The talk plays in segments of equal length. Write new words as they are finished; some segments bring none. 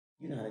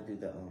You know how to do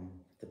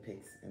the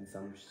pics in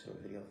some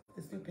short videos.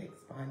 Just do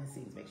pics behind the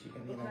scenes. Make sure you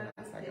can be on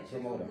that like a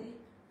promoter.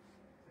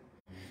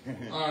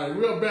 All right,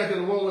 we're back in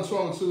the Rolling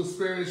Strong 2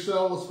 Spirit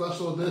Show,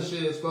 special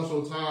edition,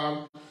 special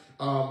time.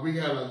 We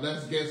have a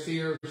next guest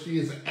here. She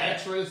is an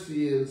actress.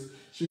 She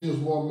has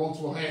worn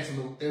multiple hats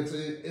in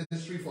the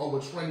industry for over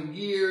 20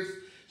 years.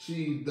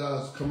 She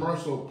does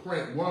commercial,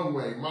 print,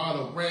 runway,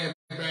 model, brand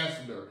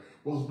ambassador.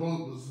 Was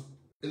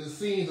in the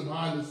scenes and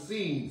behind the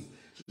scenes.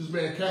 She's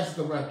been a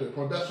casting director,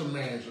 production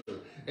manager,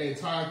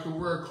 entire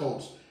career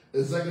coach,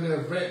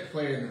 executive event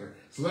planner,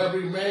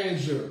 celebrity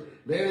manager.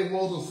 Dana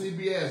Cowan on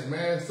CBS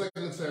Madam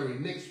Secretary,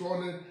 Nick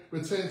Swardson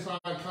with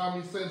 10-time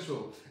Comedy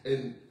Central,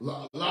 and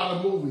a lot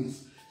of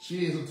movies.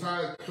 She is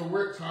a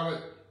career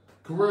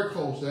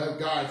coach that have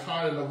guys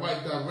tied in the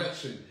right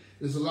direction.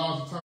 This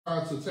allows the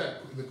time to tap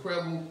the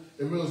credible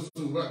and real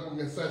to network,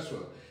 etc.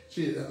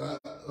 She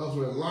also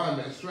with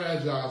alignment,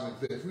 strategizing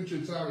for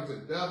future talent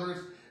endeavors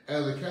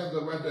as a casting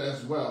director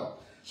as well.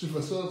 She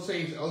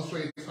facilitates and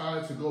illustrates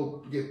talent to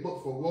go get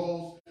booked for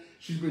roles.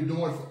 She's been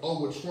doing it for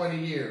over 20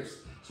 years.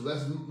 So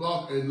let's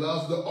welcome and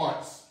loves the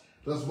arts.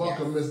 Let's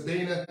welcome Miss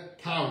Dana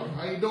Cowan.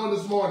 How you doing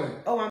this morning?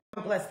 Oh,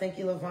 I'm blessed. Thank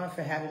you, LaVon,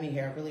 for having me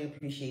here. I really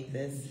appreciate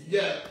this.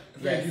 Yeah,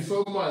 thank you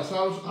so much.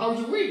 How was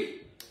your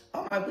week?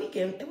 Oh, my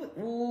weekend.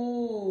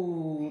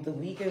 The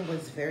weekend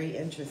was very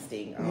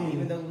interesting.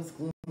 Even though it was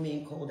gloomy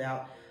and cold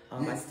out,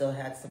 I still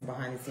had some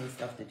behind the scenes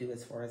stuff to do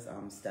as far as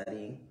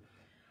studying.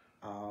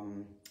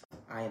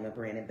 I am a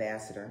brand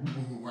ambassador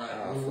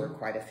for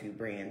quite a few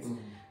brands.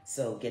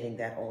 So getting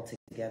that all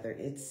together,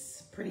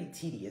 it's pretty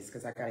tedious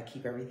because I got to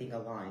keep everything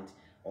aligned,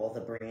 all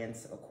the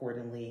brands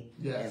accordingly.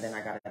 Yes. And then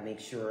I got to make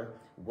sure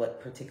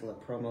what particular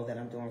promo that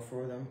I'm doing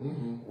for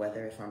them,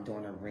 whether if I'm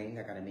doing a ring,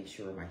 I got to make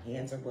sure my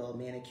hands are well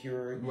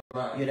manicured.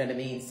 Right. You know what I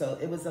mean? So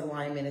it was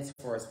alignment as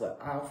far as what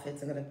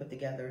outfits I'm going to put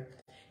together,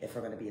 if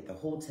we're going to be at the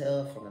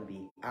hotel, if we're going to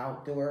be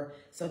outdoor.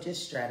 So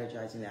just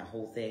strategizing that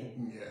whole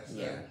thing. Yes.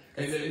 Yeah.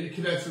 And then you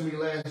connected to me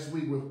last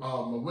week with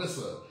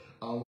Melissa.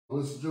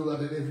 Was Drew, I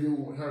did an interview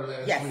with her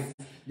last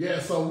week. Yeah,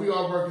 so we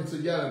are working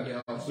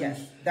together now. So yes,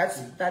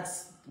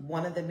 that's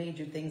one of the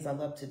major things I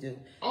love to do.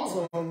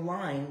 To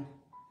align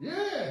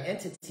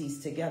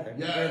entities together.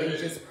 Where they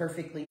just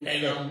perfectly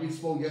fit. And we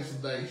spoke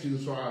yesterday. She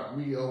was trying,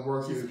 we are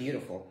working. She's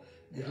beautiful.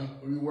 Yeah,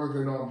 we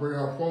working on bringing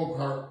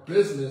her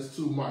business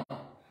to my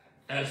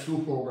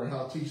at-school program,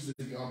 how to teach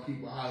the young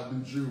people how to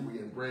do jewelry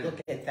and brand.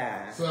 Look at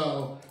that.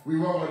 So we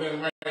rolling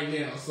that right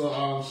now.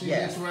 So she's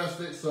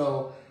interested,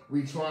 so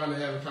we trying to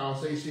have a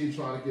conversation,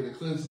 trying to get the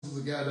cleanses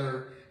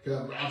together,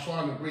 because I'm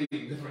trying to bring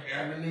different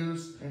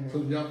avenues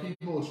so young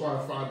people are trying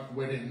to find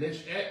where their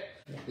niche at,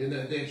 and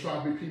then they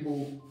try to be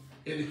people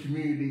in the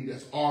community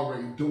that's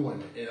already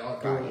doing it and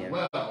are doing it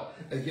well,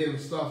 and give them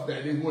stuff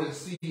that they wouldn't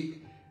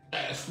see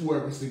at school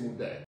every single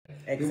day.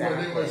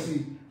 Exactly. They want to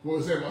see, for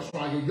example, I'm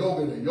trying to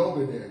get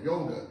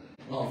yoga,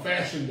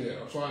 fashion there.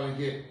 I'm trying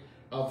to get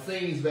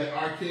things that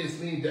our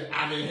kids need that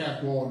I didn't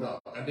have growing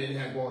up. I didn't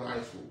have going to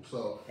high school.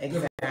 So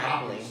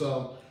exactly.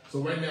 So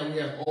right now we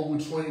have over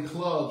 20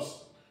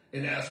 clubs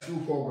in that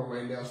school program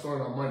right now,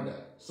 starting on Monday.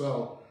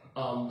 So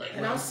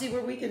and I'll see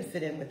where we can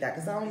fit in with that,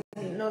 because I don't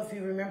even know if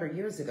you remember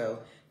years ago,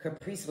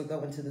 Caprice would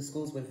go into the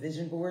schools with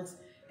vision boards,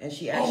 and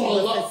she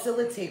actually would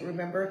facilitate.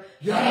 Remember,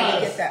 how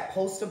to get that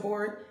poster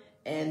board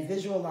and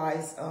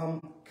visualize,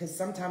 because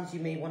sometimes you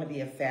may want to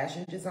be a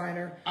fashion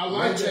designer,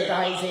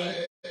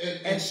 merchandising.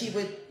 And she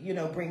would,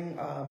 bring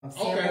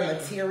sample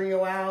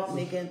material out,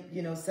 making,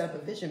 set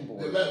up a vision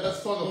board.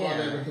 Let's talk about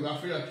that, because I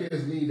feel like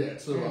kids need that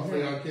too. I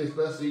feel like kids,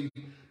 especially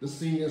the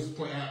seniors,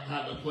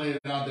 have to plan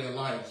out their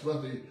life,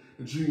 especially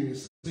the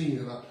juniors,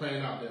 seniors, are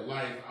planning out their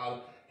life,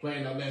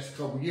 planning out the next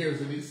couple of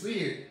years, and they see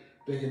it,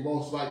 they can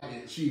most likely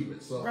achieve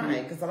it. So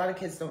right, because a lot of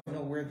kids don't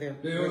know where they're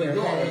going.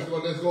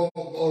 Let's go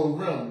on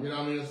the rim. You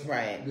know what I mean?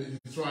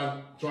 Right.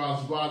 Try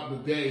to survive the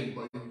day,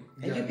 but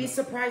you'd be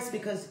surprised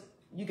because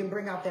you can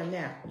bring out their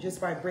map just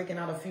by breaking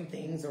out a few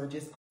things or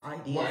just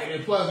ideas. Right,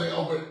 and plus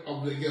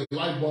they get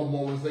light bulb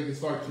moments they can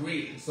start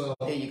creating. So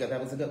there you go.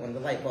 That was a good one, the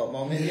light bulb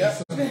moment. Yeah.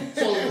 So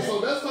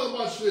let's talk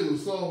about you.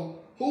 So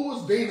who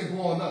was Dana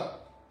growing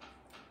up?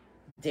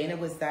 Dana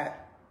was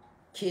that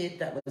kid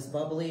that was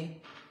bubbly,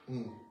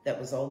 that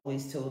was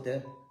always told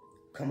to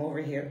come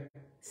over here,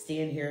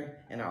 stand here,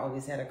 and I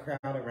always had a crowd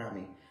around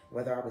me.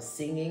 Whether I was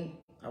singing,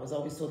 I was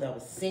always told I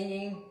was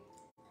singing,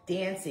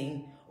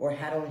 dancing, or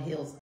had on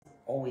heels.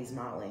 Always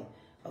modeling.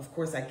 Of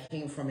course, I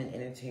came from an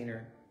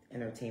entertainment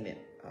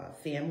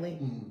family,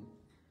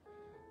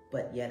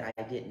 but yet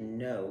I didn't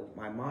know.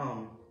 My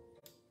mom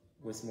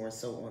was more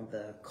so on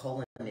the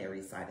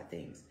culinary side of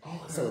things. Okay.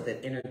 So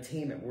the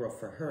entertainment world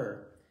for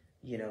her,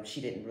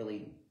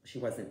 she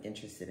wasn't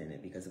interested in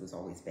it because it was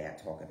always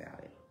bad talk about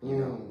it, you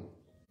know.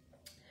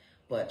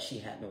 But she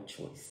had no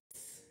choice.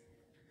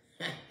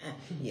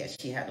 Yes,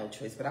 she had no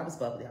choice. But I was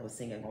bubbly. I was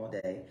singing all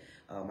day.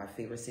 My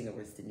favorite singer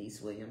was Denise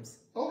Williams.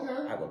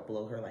 Okay. I would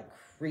blow her like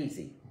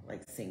crazy,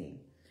 like singing.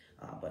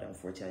 But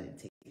unfortunately, I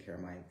didn't take care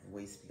of my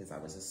voice because I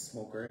was a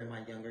smoker in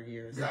my younger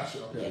years.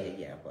 Gotcha. Okay.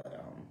 Yeah.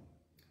 But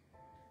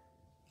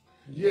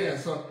Yeah,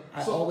 so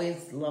I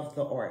always loved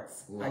the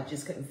arts. Right. I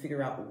just couldn't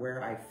figure out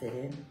where I fit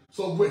in.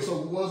 So wait, so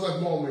what was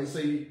that moment?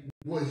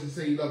 You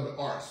say you love the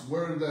arts.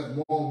 Where did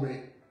that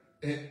moment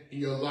in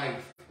your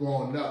life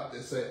growing up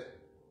that said,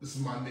 "This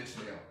is my niche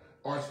now.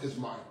 Arts is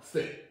my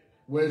fit"?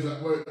 Where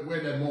that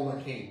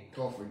moment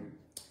come for you?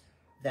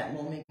 That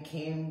moment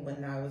came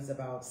when I was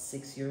about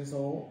 6 years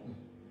old,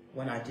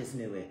 when I just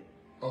knew it.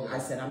 Okay. I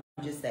said, I'm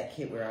just that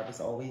kid where I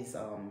was always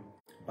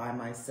by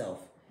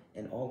myself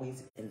and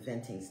always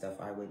inventing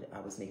stuff. I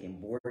was making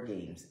board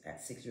games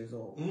at 6 years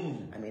old.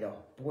 I made a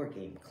board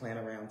game, Clan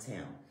Around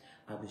Town.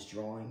 I was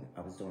drawing.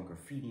 I was doing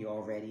graffiti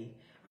already.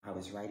 I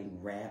was writing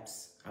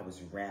raps. I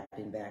was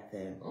rapping back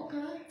then.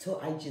 Okay. So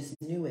I just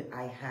knew it.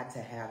 I had to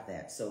have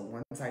that. So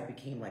once I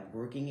became like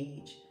working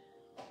age,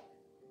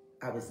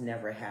 I was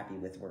never happy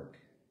with work.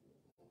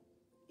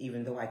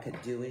 Even though I could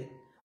do it,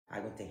 I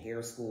went to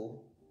hair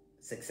school,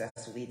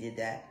 successfully did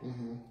that.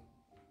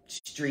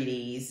 Straight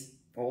A's,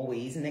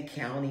 always in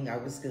accounting. I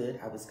was good.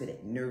 I was good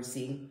at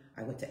nursing.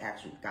 I went to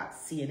got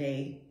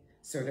CNA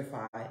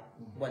certified.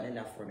 Wasn't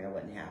enough for me. I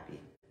wasn't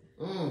happy.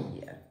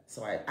 Yeah.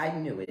 So I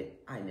knew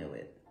it. I knew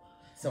it.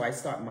 So I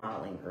started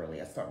modeling early.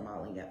 I started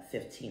modeling at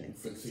 15 and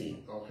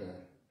 16. Okay.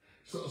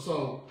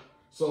 So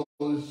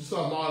you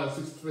started modeling at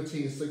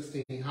 15 and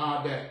 16.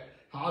 How did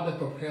that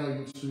prepare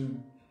you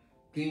to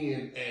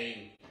being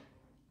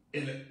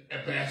an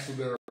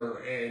ambassador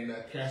and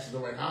a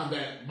caster? And how did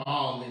that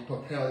modeling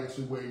propel you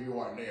to where you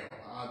are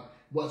now?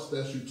 What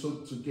steps you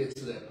took to get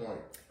to that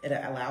point? It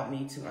allowed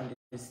me to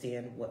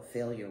understand what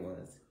failure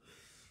was.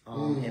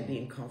 And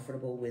being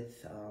comfortable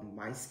with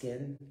my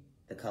skin,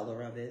 the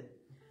color of it,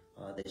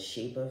 the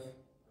shape of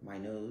my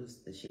nose,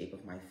 the shape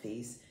of my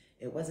face.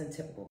 It wasn't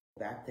typical.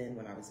 Back then,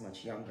 when I was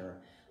much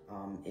younger,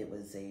 it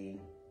was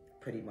a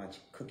pretty much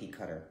cookie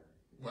cutter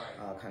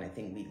kind of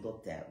thing we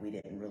looked at. We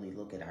didn't really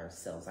look at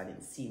ourselves. I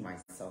didn't see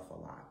myself a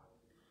lot.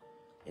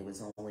 It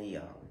was only,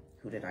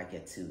 who did I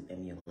get to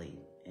emulate?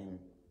 And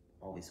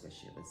always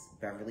wish it was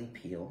Beverly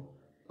Peel.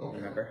 Okay.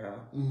 Remember her?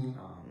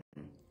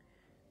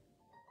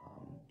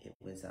 It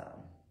was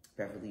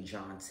Beverly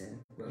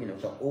Johnson,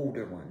 the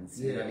older ones,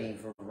 you know what I mean?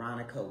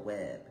 Veronica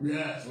Webb.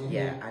 Yes.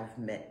 Yeah, I've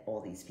met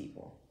all these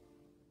people.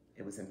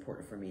 It was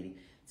important for me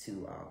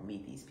to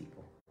meet these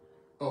people.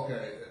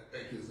 Okay,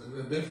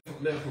 and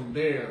then from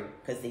there,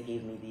 because they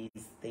gave me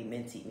these, they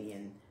mentored me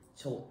and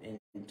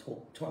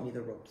taught me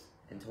the ropes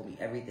and told me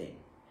everything.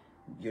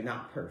 You're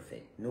not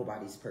perfect.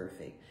 Nobody's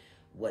perfect.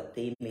 What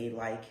they may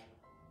like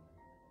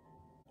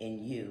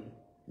in you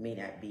may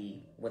not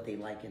be what they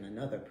like in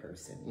another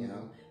person. You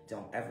know,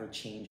 don't ever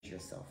change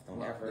yourself.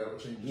 Don't ever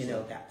change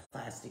yourself. That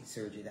plastic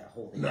surgery, that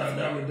whole thing.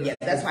 Yeah,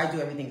 that's why I do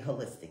everything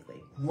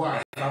holistically.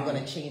 Right. If I'm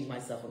going to change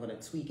myself, I'm going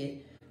to tweak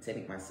it to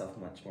make myself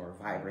much more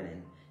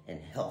vibrant and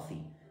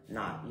healthy,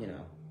 not,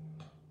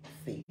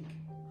 fake.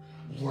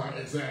 Right,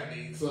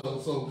 exactly. So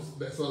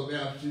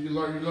now you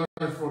learn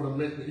from the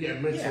mentors.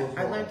 Yeah,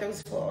 I learned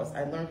those flaws.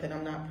 I learned that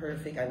I'm not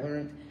perfect. I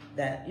learned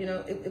that,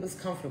 it was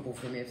comfortable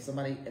for me.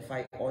 If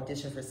I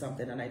auditioned for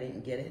something and I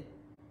didn't get it,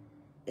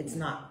 it's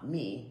not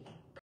me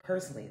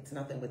personally. It's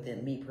nothing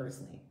within me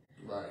personally.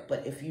 Right.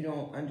 But if you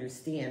don't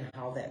understand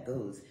how that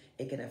goes,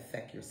 it can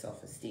affect your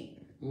self-esteem.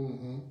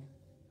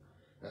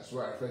 That's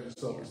right. Affect your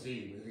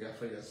self-esteem. I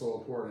think that's so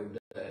important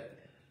that that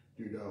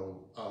you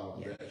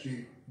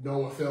know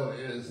what failure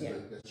is,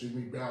 that you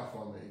rebound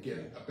from it and get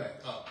it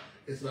back up.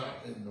 It's not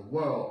in the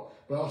world,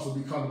 but also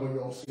be comfortable in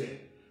your own skin.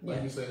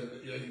 Like you said,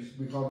 you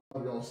be comfortable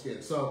in your own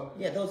skin. So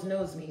those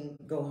no's mean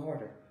go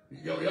harder.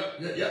 Yeah.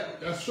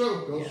 That's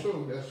true. That's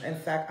true. In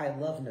fact, I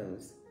love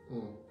no's.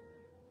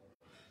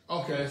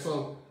 Okay,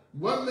 so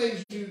what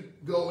made you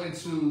go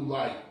into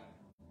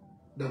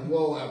the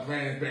role of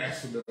brand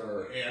ambassador?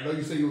 And I know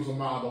you said you was a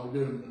model, you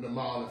did the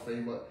modeling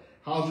thing, but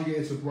how did you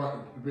get into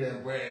being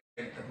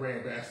a brand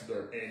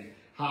ambassador, and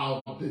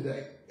how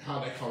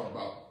that come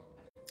about?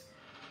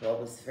 Well, it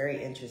was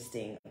very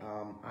interesting.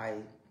 I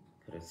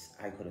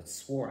could have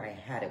swore I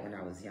had it when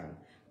I was young.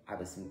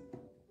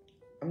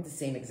 I'm the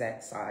same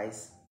exact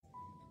size,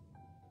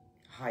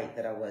 height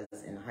that I was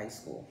in high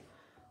school.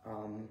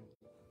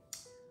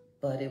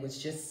 But it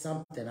was just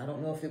something. I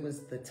don't know if it was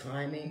the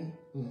timing,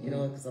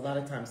 because a lot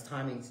of times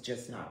timing's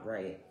just not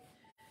right.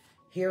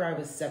 Here I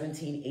was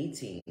 17,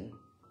 18,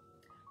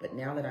 but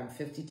now that I'm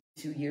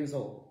 52 years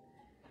old,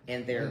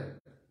 and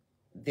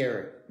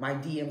my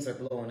DMs are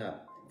blowing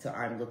up to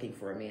I'm looking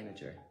for a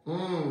manager.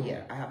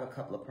 Yeah, I have a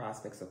couple of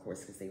prospects, of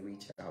course, because they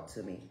reach out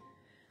to me.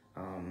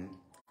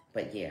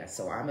 But yeah,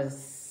 so I'm a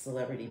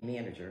celebrity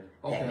manager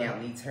that now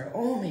needs her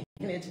own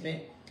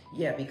management.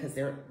 Yeah, because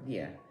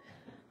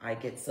I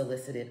get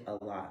solicited a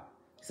lot.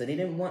 So they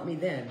didn't want me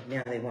then,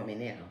 now they want me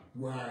now.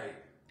 Right.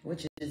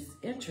 Which is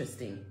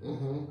interesting.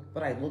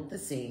 But I look the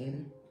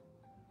same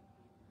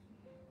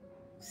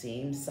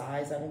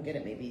size. I don't get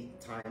it. Maybe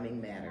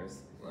timing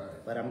matters. Right.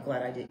 But I'm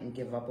glad I didn't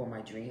give up on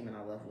my dream, and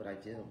I love what I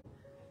do.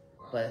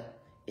 Wow. But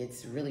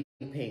it's really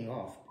paying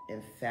off.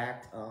 In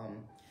fact,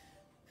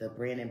 the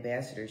brand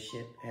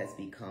ambassadorship has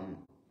become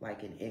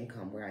like an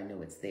income where I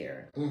know it's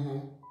there.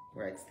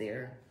 Where it's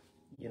there.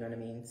 You know what I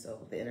mean?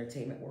 So the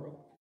entertainment world,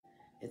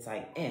 it's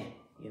like,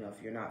 you know,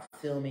 if you're not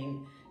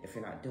filming, if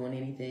you're not doing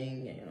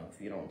anything, you know,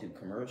 if you don't do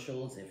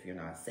commercials, if you're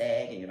not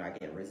SAG and you're not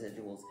getting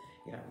residuals,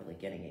 you're not really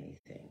getting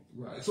anything.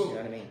 Right. So you know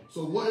what I mean?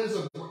 So what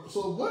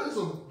is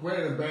a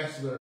brand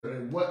ambassador,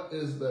 and what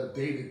is the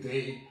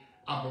day-to-day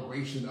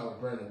operation of a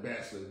brand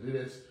ambassador?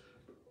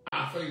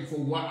 I think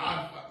from what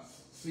I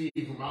see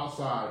from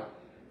outside,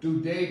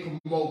 do they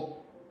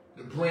promote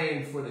the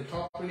brand for the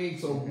company?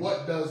 So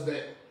what does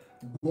that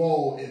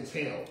role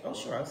entail? Oh,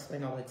 sure. I'll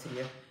explain all that to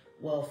you.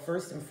 Well,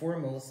 first and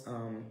foremost,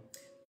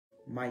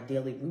 my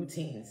daily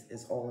routines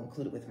is all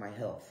included with my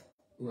health.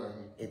 Right.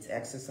 It's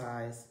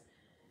exercise,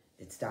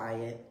 it's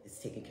diet, it's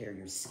taking care of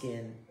your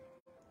skin,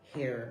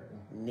 hair,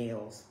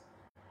 nails.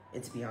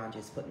 It's beyond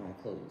just putting on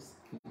clothes.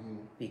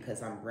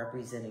 Because I'm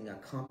representing a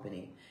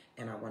company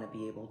and I want to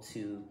be able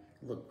to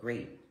look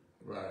great,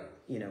 right,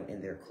 you know,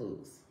 in their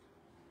clothes.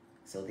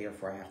 So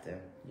therefore I have to,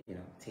 you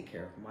know, take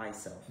care of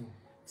myself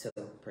to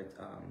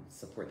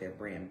support their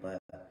brand.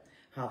 But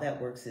how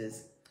that works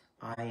is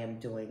I am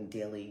doing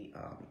daily,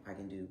 I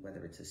can do,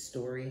 whether it's a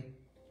story,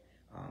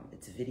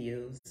 it's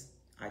videos,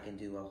 I can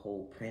do a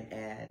whole print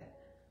ad,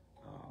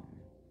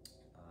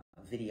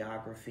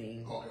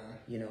 videography,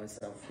 you know, and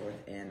so forth,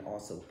 and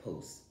also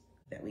posts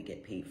that we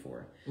get paid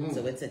for.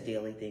 So it's a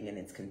daily thing and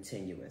it's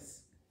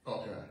continuous.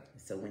 Okay.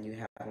 So when you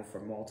have them for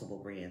multiple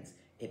brands,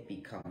 it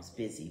becomes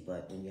busy.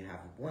 But when you have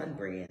one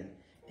brand,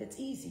 it's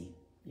easy.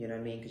 You know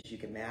what I mean? Because you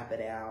can map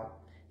it out,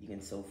 you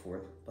can so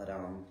forth. But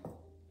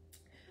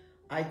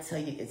I tell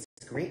you, it's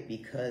great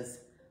because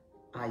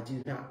I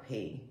do not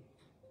pay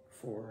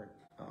for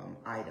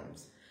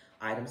items.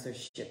 Items are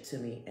shipped to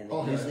me, and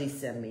they usually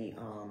send me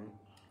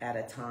at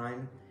a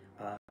time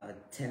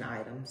 10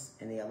 items,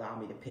 and they allow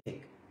me to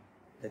pick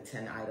the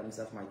 10 items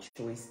of my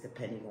choice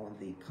depending on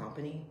the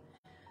company.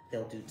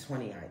 They'll do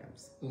 20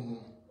 items.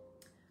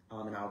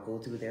 And I'll go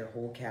through their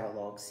whole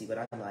catalog, see what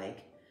I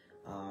like,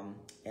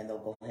 and they'll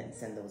go ahead and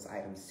send those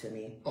items to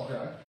me.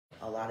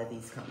 A lot of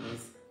these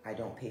companies, I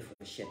don't pay for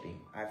shipping.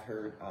 I've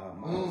heard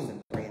models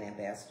and brand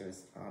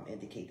ambassadors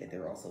indicate that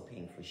they're also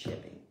paying for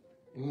shipping.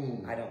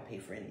 I don't pay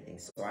for anything,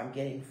 so I'm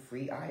getting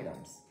free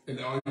items. And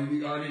all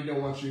they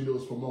don't want you to do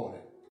is promote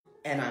it.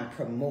 And I'm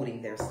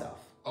promoting their stuff.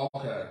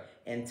 Okay.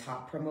 And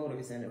top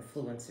promoters and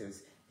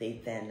influencers, they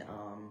then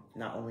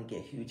not only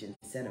get huge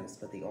incentives,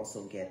 but they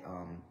also get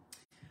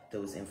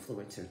those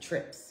influencer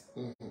trips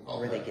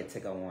where they get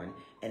to go on.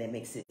 And it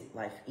makes it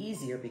life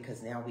easier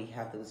because now we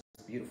have those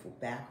beautiful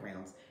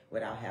backgrounds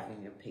without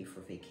having to pay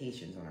for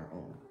vacations on our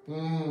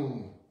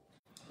own.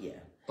 Yeah.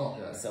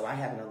 Okay. So I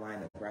have an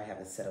alignment where I have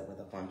it set up with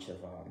a bunch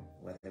of,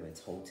 whether it's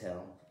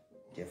hotel,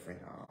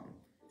 different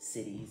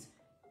cities,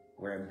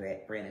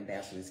 where brand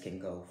ambassadors can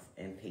go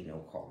and pay no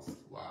cost.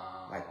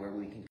 Wow. Like where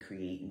we can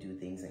create and do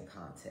things in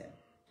content.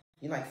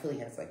 You know, like Philly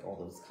has like all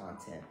those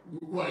content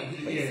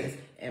places,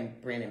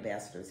 and brand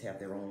ambassadors have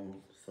their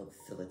own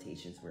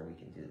facilitations where we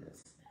can do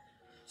this.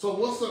 So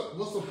what's the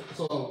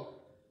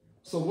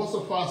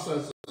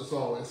process?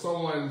 So if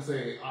someone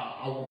say,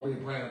 I want to be a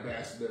brand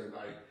ambassador,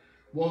 like,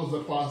 what was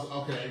the process?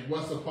 Okay,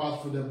 what's the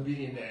process for them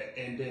being that?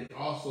 And then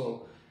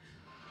also,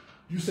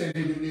 you say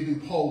they do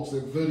posts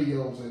and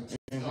videos,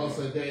 and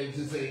also they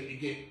just say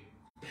get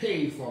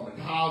paid from it.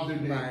 How do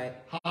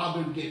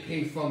they get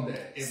paid from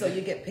that? So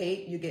you get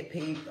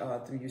paid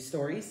through your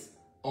stories.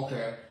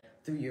 Okay.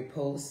 Through your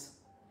posts.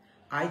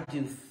 I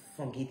do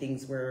funky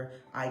things where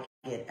I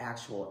get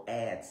actual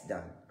ads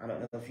done. I don't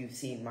know if you've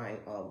seen my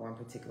one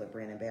particular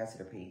brand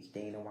ambassador page,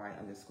 Dana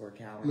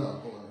 _Cowan. No,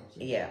 hold on.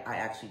 Yeah, I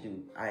actually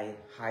do. I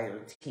hire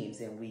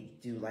teams and we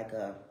do like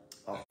a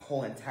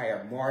whole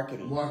entire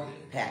marketing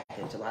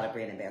package. A lot of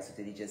brand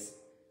ambassadors,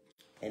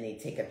 they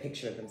take a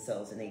picture of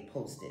themselves and they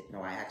post it.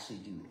 No, I actually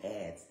do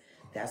ads.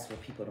 That's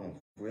what people don't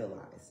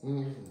realize.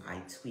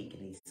 I tweak,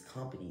 and these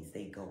companies,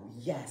 they go,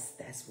 yes,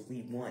 that's what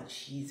we want.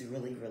 She's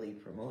really, really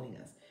promoting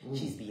us.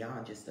 She's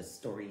beyond just a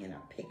story and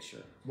a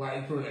picture. Why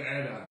you put an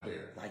ad out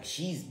there? Like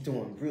she's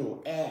doing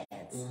real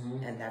ads,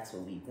 and that's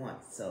what we want.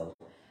 So,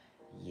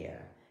 yeah.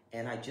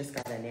 And I just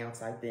got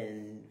announced,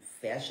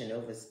 Fashion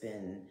Nova's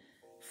been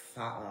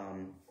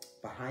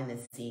behind the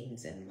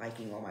scenes and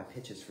liking all my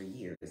pictures for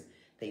years.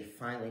 They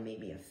finally made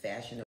me a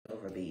Fashion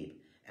Nova babe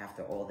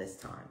after all this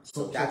time.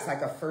 So that's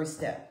like a first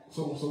step.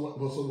 So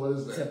what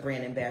is that? To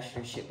brand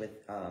ambassadorship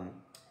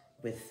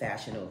with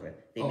Fashion Nova.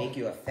 They make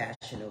you a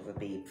Fashion Nova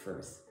babe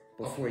first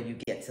before you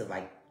get to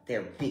like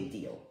their big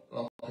deal.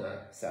 Okay.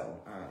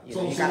 So you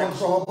gotta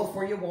crawl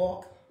before you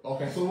walk.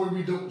 Okay. So what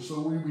we do?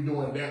 So we be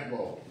doing that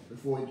role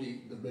before we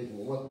get the big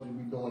one. What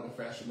we be doing in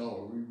Fashion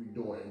Nova? We be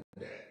doing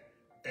that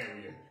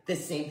area. The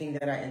same thing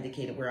that I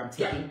indicated, where I'm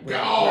taking,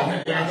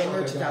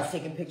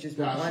 taking pictures.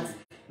 But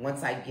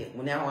once I get,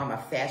 now I'm a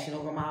Fashion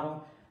Nova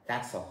model.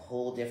 That's a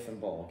whole different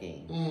ball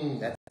game.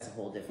 That's a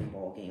whole different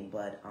ball game.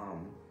 But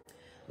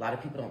a lot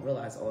of people don't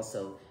realize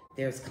also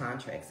there's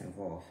contracts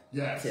involved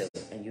too,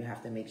 and you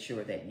have to make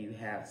sure that you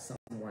have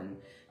someone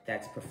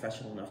that's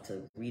professional enough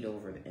to read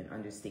over and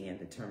understand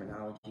the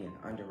terminology and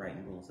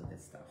underwriting rules of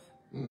this stuff.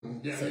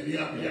 Yeah, so,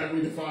 yeah,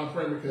 we define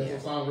print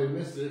because sometimes they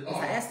missed it.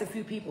 I asked a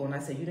few people and I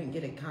said, you didn't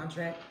get a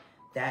contract?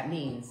 That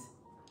means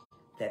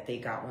that they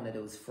got one of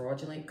those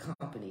fraudulent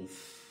companies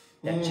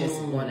that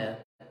just want to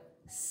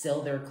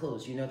sell their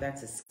clothes. You know,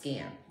 that's a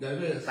scam.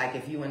 That is. Like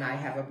if you and I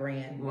have a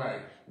brand, right?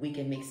 We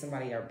can make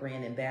somebody our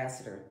brand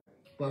ambassador.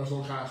 But it's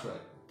on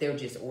contract. They're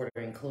just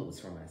ordering clothes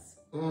from us.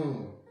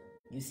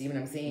 You see what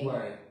I'm saying?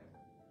 Right.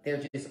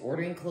 They're just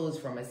ordering clothes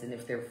from us, and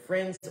if their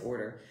friends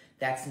order,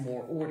 that's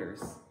more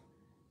orders.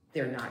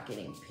 They're not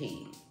getting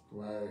paid.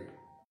 Right.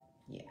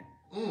 Yeah.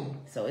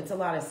 So it's a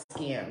lot of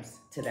scams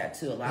to that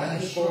too. A lot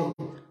of people.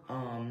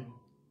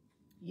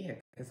 Yeah,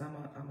 because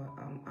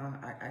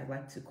I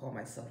like to call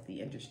myself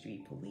the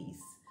industry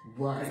police.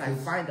 Right. Because I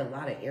find a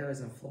lot of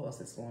errors and flaws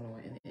that's going on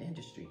in the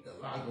industry.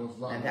 A lot goes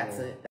on.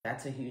 And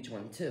that's a huge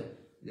one too.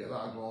 Yeah, a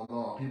lot going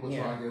on. People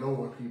trying to get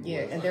over people. Yeah,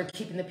 and they're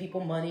keeping the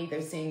people money.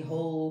 They're saying,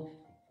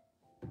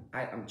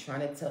 I'm trying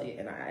to tell you,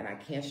 and I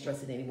can't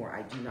stress it anymore.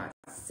 I do not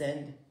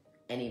send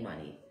any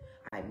money.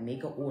 I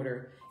make an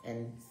order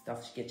and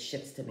stuff gets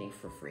shipped to me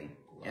for free.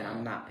 Wow. And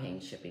I'm not paying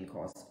shipping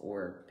costs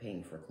or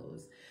paying for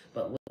clothes.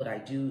 But what I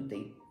do,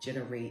 they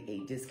generate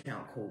a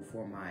discount code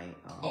for my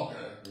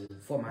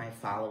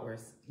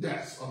followers.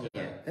 Yes. Okay.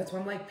 Yeah. That's why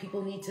I'm like,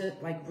 people need to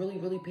like really,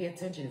 really pay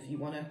attention. If you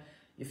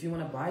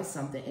wanna buy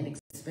something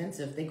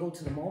inexpensive, they go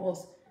to the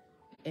malls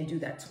and do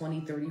that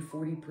 20, 30,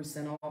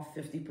 40% off,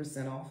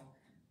 50% off.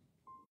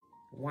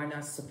 Why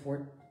not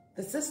support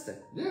the system?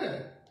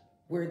 Yeah.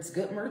 Where it's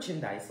good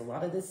merchandise. A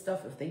lot of this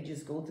stuff, if they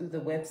just go through the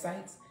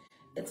websites,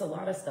 it's a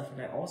lot of stuff.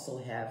 And I also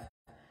have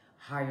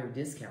higher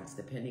discounts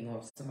depending on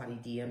if somebody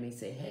DM me,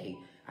 say, hey,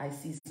 I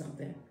see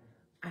something.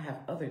 I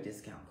have other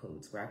discount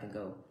codes where I can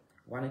go,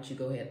 why don't you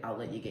go ahead? I'll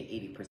let you get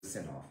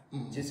 80% off.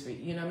 Just for,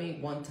 you know what I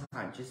mean? One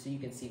time, just so you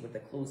can see what the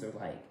clothes are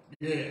like.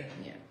 Yeah.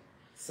 Yeah.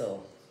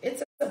 So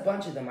it's a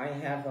bunch of them. I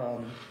have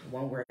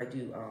one where I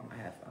do, I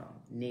have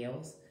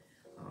nails.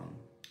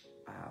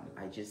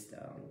 I just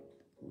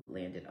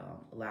landed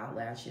loud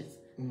lashes.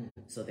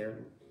 So they're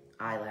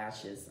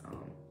eyelashes.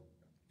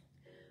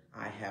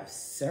 I have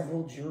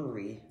several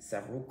jewelry,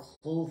 several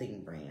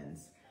clothing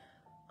brands.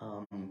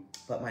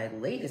 But my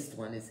latest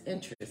one is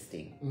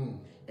interesting.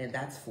 And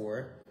that's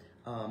for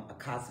a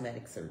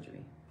cosmetic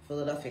surgery.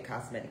 Philadelphia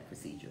Cosmetic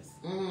Procedures.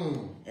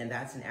 And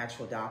that's an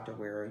actual doctor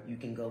where you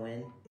can go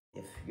in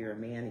if you're a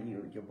man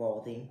and you're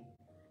balding.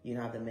 You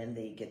know how the men,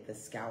 they get the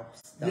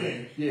scalps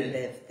done. Yeah.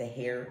 And the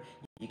hair,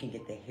 you can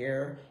get the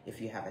hair.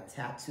 If you have a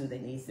tattoo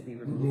that needs to be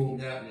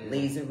removed,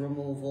 laser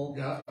removal.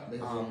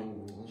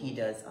 He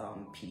does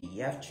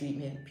PDF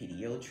treatment,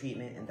 PDO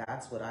treatment, and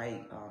that's what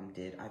I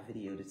did. I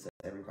videoed it so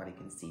everybody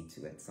can see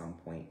too at some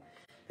point.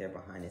 They're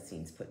behind the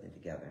scenes putting it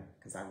together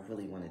because I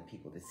really wanted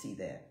people to see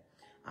that.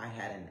 I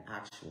had an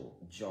actual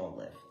jaw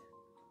lift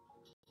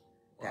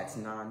that's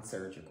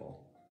non-surgical,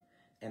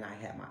 and I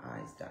had my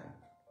eyes done.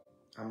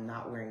 I'm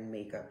not wearing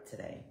makeup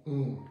today,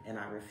 and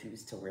I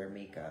refuse to wear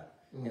makeup.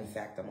 In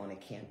fact, I'm on a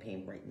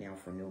campaign right now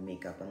for no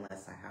makeup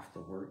unless I have to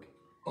work.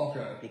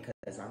 Okay.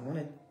 Because I want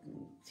to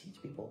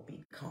teach people be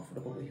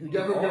comfortable with who you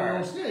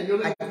are.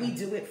 We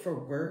do it for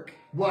work.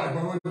 Right,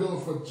 but we're doing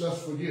it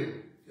just for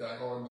you.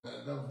 Or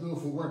do it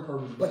for work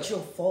purposes. But you'll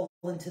fall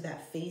into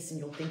that face and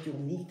you'll think you'll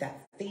need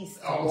that face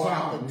to walk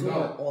out the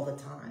door all the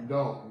time. You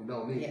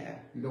don't need it.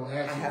 You don't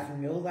have to. I have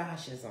no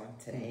lashes on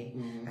today.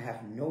 I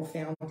have no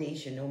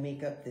foundation, no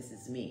makeup. This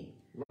is me.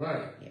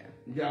 Right. Yeah.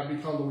 You gotta be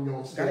comfortable in your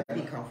own skin.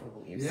 Gotta be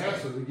comfortable in your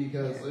skin.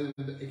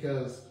 Yeah,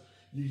 because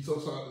you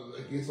sometimes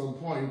at some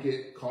point you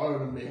get caught in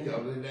the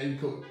makeup and then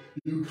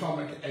you become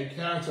a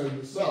character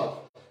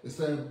yourself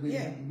instead of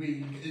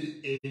being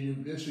you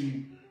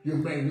eventually you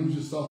may lose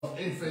yourself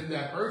in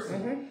that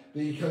person.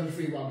 Then you come to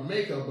think about the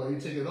makeup, but you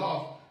take it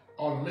off,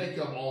 all the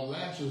makeup, all the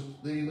lashes,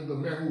 then you look at the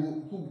mirror,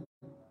 who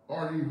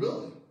are you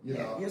really? You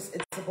know? It's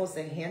supposed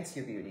to enhance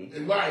your beauty.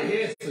 Right,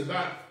 enhance it,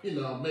 not,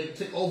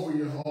 take over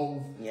your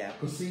whole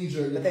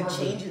procedure. But they're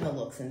changing the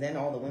looks, and then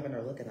all the women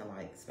are looking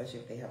alike, especially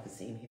if they have the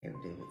same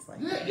hairdo. It's like,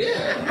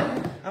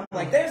 I'm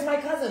like, there's my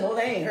cousin. Oh,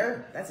 they ain't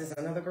her. That's just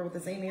another girl with the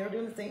same hair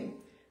doing the same.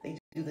 They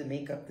do the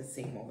makeup the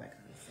same, all that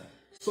kind of stuff.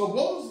 So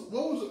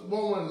what was the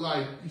moment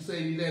like? You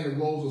say you landed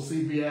roles on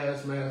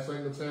CBS, Madam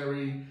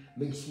Secretary,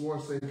 Nick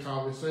Swardson,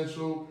 Comedy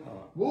Central.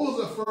 What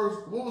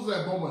was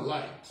that moment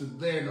like to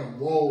land a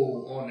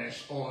role on a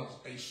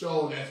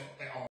show that's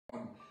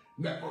on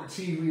network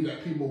TV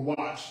that people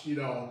watch,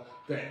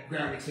 that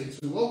gravitate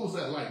to? What was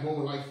that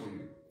moment like for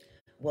you?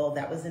 Well,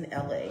 that was in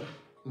LA.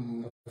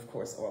 Of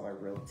course, all our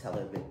real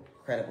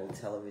credible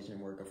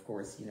television work. Of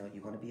course, you're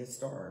going to be a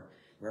star.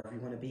 Wherever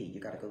you want to be, you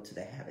got to go to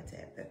the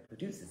habitat that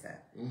produces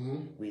that.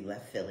 We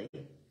left Philly,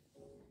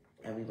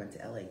 and we went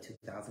to LA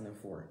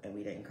 2004, and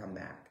we didn't come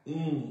back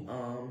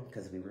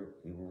because we were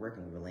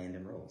working, we were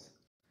landing roles.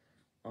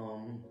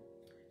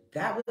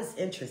 That was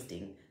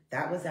interesting.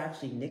 That was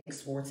actually Nick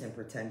Swardson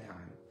for 10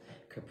 Time.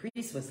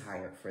 Caprice was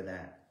hired for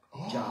that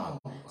job,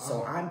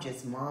 so I'm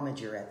just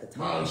momager at the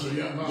time.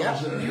 Momager.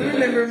 Yep. You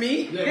remember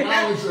me? Yeah,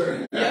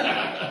 momager. Yep.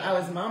 I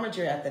was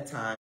momager at the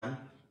time,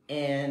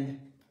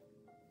 and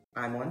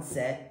I'm on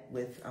set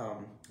with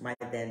my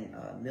then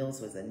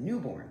Mills was a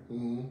newborn.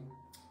 Mm-hmm.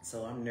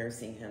 So I'm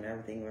nursing him,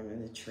 everything. We're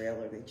in the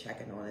trailer, they're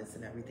checking on us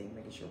and everything,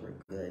 making sure we're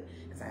good,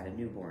 because I had a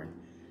newborn.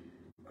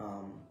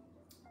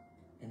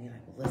 And they're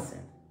like, well,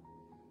 listen.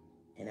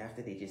 And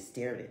after they just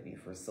stared at me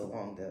for so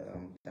long, the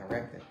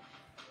director,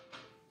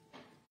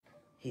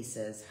 he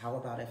says, how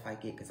about if I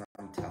get, because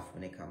I'm tough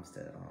when it comes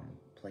to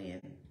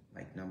playing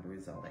like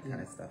numbers, all that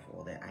kind of stuff,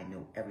 all that, I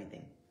know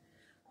everything.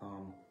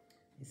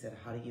 He said,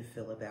 how do you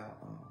feel about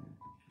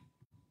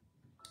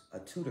a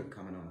tutor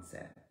coming on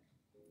set?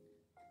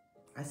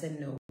 I said,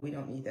 no, we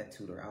don't need that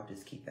tutor. I'll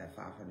just keep that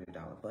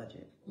 $500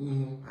 budget.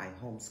 Mm-hmm. I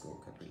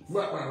homeschool Caprice.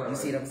 Right. You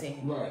see what I'm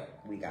saying? Right.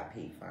 We got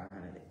paid $500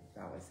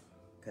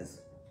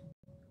 because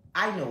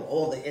I know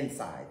all the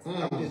insides.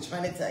 I'm just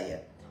trying to tell you.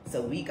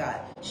 So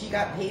she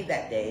got paid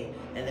that day,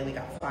 and then we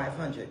got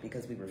 $500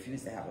 because we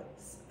refused to have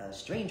a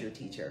stranger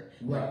teacher.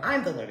 Right.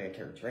 I'm the learning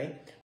coach,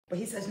 right? But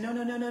he says, no.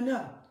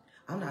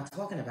 I'm not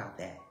talking about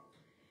that.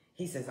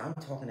 He says, I'm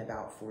talking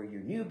about for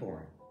your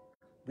newborn.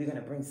 We're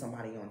going to bring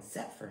somebody on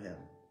set for him.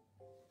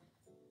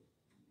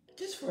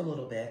 Just for a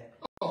little bit.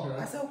 Okay.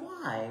 I said,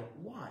 why?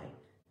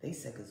 They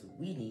said, because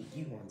we need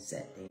you on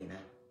set, Dana.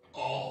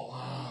 Oh,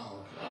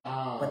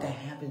 wow. But that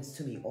happens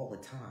to me all the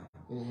time.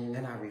 Mm-hmm.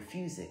 And I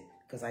refuse it.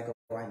 Because I go,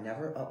 I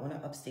never want to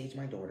upstage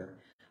my daughter.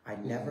 I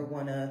never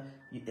want to,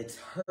 it's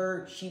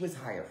her, she was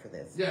hired for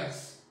this.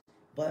 Yes.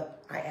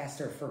 But I asked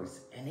her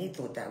first, and they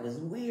thought that was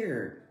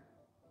weird.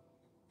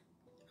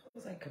 I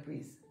was like,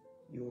 Caprice,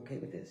 you okay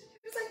with this?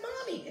 She was like,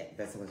 Mommy.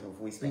 That's what her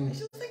voice made.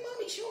 She was like,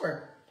 Mommy,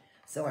 sure.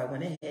 So I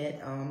went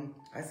ahead,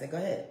 I said, go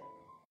ahead.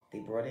 They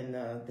brought in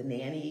the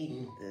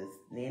nanny, the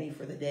nanny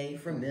for the day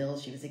from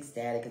Mills. She was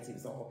ecstatic because he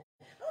was all,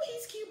 oh,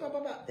 he's cute, blah, blah,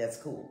 blah. That's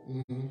cool.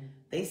 Mm-hmm.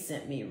 They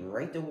sent me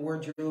right to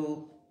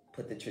wardrobe,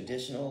 put the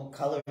traditional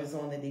colors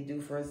on that they do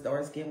for us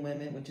dark-skinned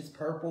women, which is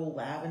purple,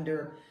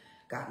 lavender,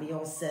 got me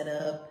all set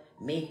up,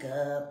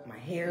 makeup, my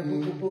hair,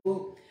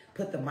 boop,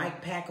 put the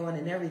mic pack on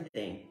and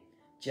everything.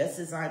 Just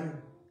as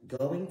I'm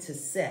going to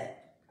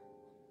set,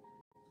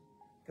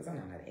 because I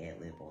know how to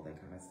ad-lib, all that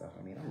kind of stuff.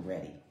 I mean, I'm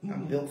ready.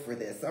 I'm built for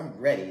this. I'm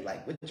ready.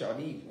 Like, what y'all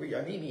need? Where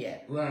y'all need me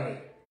at?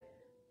 Right.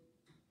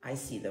 I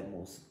see the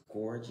most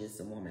gorgeous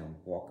woman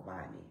walk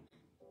by me.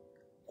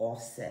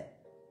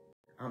 Offset.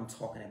 I'm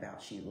talking about,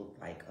 she looked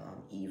like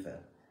Eva.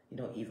 You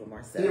know Eva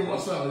Marcel? Eva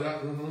Marcel, yeah.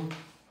 Mm-hmm.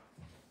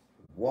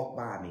 Walk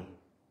by me.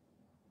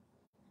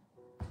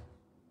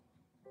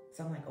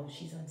 So I'm like, oh,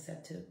 she's on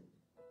set too?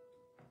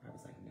 I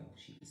was like, no,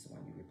 she was the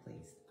one you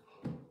replaced.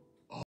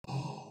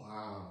 Oh,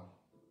 wow.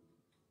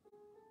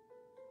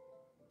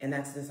 And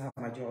that's just how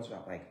my jaws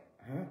dropped. Like,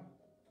 huh?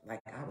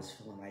 Like, I was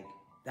feeling like,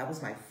 that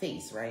was my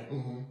face, right?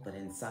 Mm-hmm. But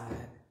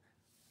inside,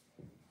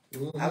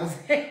 I was,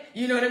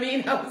 you know what I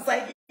mean? I was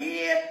like,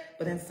 yeah.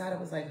 But inside I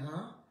was like,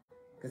 huh?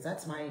 Because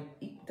that's my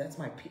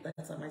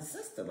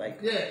sister. Like,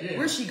 yeah.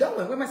 Where's she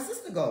going? Where my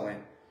sister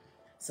going?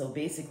 So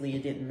basically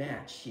it didn't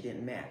match. She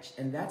didn't match.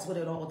 And that's what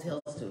it all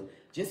tells to.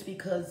 Just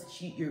because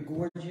you're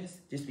gorgeous,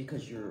 just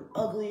because you're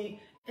ugly,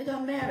 it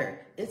doesn't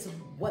matter. It's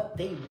what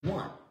they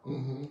want.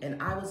 Mm-hmm.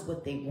 And I was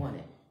what they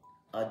wanted.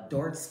 A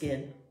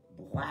dark-skinned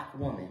black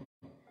woman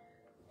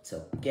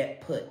to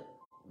get put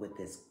with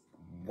this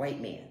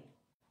white man.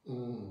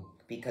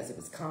 Because it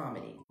was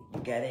comedy. You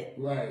get it?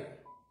 Right.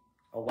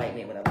 A white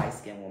man with a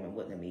light-skinned woman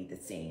wouldn't have made the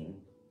same.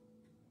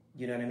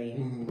 You know what I mean?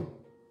 Mm-hmm.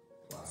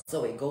 Wow.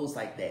 So it goes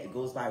like that. It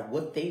goes by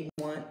what they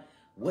want,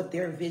 what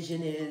their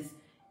vision is,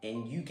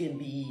 and you can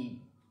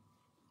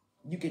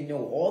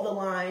know all the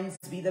lines,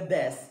 be the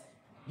best.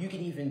 You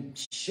can even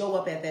show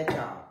up at that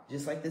job,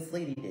 just like this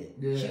lady did.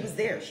 Yeah. She was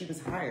there. She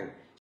was hired.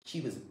 She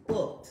was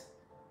booked.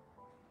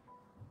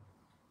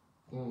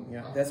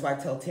 Yeah. That's why I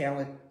tell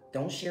talent,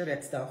 don't share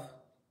that stuff.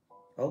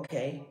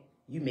 Okay,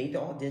 you made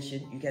the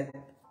audition. You got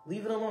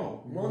leave it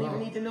alone. We don't even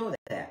need to know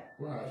that.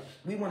 Right.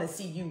 We want to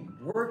see you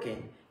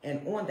working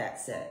and on that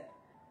set,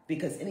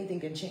 because anything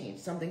can change.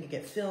 Something can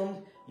get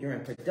filmed. You're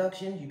in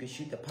production. You can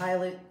shoot the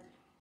pilot.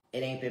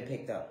 It ain't been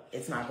picked up.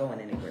 It's not going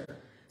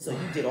anywhere. So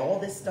you did all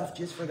this stuff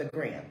just for the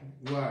gram.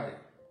 Right.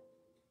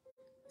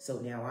 So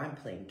now I'm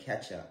playing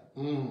catch up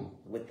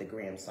with the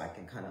gram, so I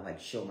can kind of like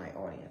show my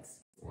audience.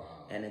 Wow.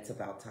 And it's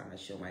about time I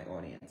show my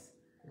audience.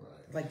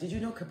 Right. Like, did you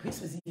know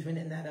Caprice was even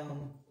in that,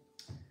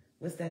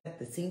 what's that,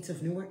 The Saints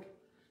of Newark?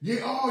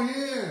 Yeah, oh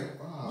yeah.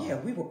 Wow. Yeah,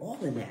 we were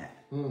all in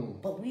that.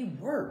 But we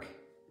work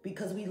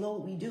because we know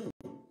what we do.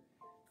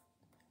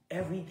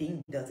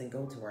 Everything doesn't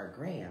go to our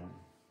gram.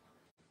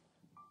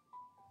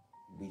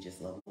 We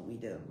just love what we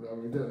do. Well,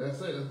 we do.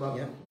 That's it. It's about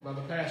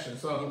the passion.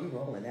 So yeah, we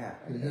roll in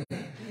that.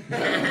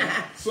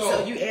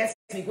 So you asked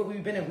me what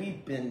we've been in.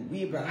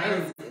 We've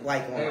been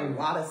like on a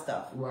lot of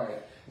stuff. Right.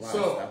 A lot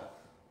of stuff.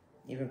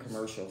 Even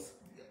commercials.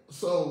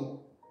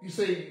 So you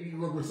say you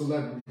worked with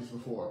celebrities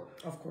before.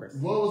 Of course.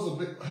 What was a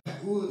big?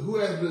 Who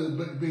has been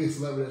the biggest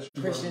celebrity that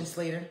you Christian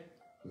Slater.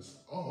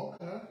 Oh,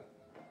 okay.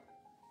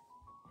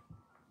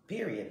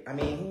 Period.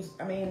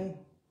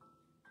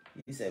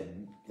 You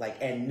said, like,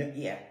 and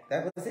yeah,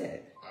 that was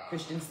it.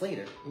 Christian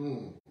Slater.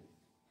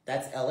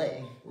 That's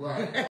L.A.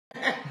 Right.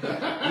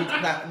 You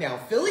Now,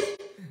 Philly,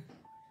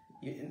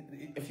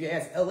 if you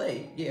ask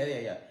LA,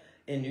 yeah.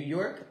 In New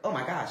York, oh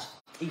my gosh,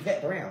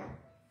 Yvette Brown.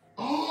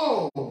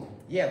 Oh.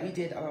 Yeah, we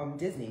did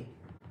Disney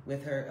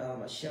with her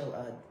a show.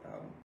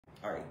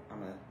 All right,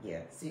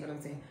 see what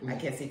I'm saying? I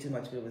can't say too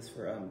much, but it was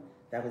for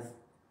that was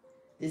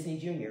Disney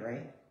Junior,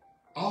 right?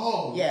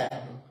 Oh. Yeah,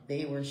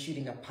 they were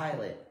shooting a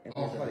pilot, and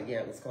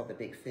it was called The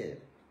Big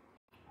Fib.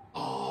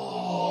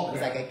 Oh. It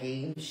was like a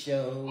game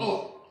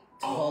show.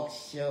 Talk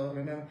show,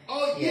 remember?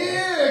 Oh,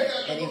 yeah.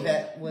 And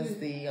Yvette was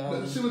the...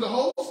 she was the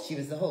host? She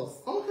was the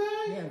host.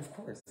 Okay. Yeah, of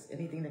course.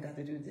 Anything that got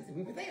to do with Disney,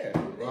 we were there.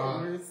 We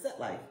were set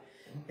life.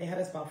 They had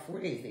us about 4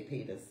 days they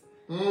paid us.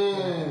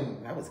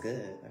 That was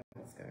good.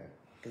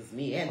 Because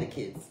me and the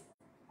kids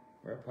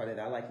were a part of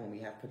that. I like when we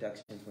have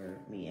productions where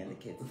me and the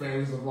kids... The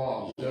family's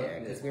involved. Yeah,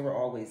 because we were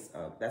always...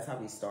 that's how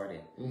we started.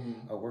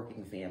 A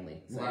working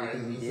family. So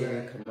we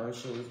did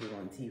commercials. We were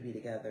on TV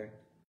together.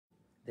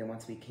 Then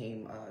once we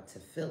came to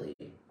Philly...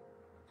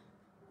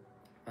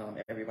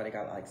 everybody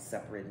got like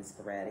separate and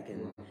sporadic,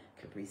 and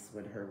Caprice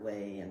went her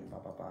way, and blah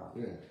blah blah.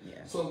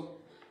 Yeah. So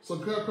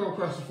couple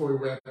questions before we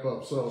wrap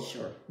up. So,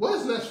 sure. What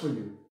is next for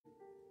you?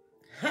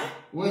 Huh?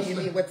 You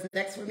mean what's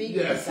next for me?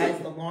 Yes. Besides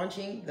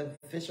the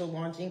official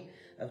launching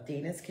of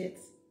Dana's Kids.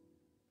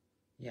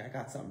 Yeah, I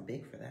got something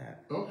big for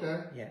that.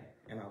 Okay. Yeah,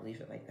 and I'll leave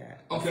it like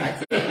that. Okay.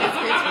 Besides Dana's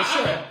Kids, for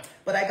sure.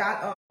 But I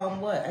got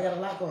what? I got a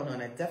lot going on.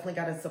 I definitely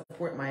got to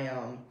support my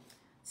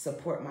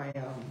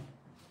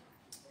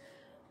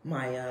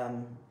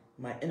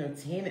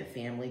entertainment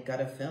family,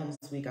 Gutter Films.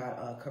 We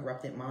got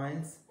Corrupted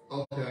Minds.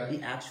 Okay.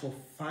 The actual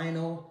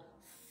final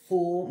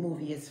full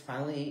movie is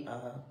finally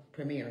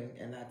premiering,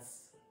 and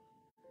that's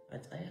I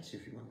asked you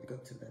if you wanted to go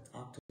to. That's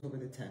October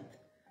the 10th.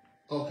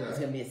 Okay. It's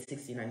gonna be at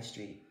 69th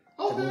Street.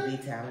 Okay. The movie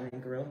Tavern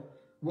and Grill.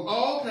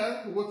 Well,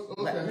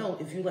 okay. No,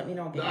 if you let me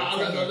know, I'll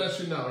let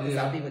you know.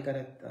 Yeah. I'll be with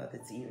Gutter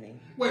this evening.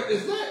 Wait,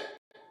 is that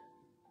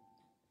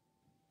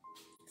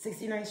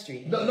 69th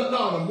Street? No,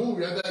 the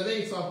movie. That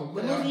ain't something.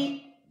 The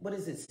movie. What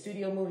is it?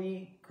 Studio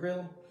movie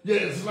grill? Yeah,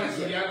 it's like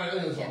I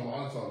know talking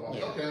about.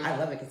 Yeah. Okay. I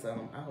love it because I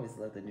always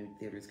love the new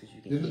theaters because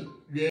you can eat.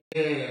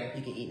 Yeah.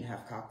 You can eat and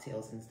have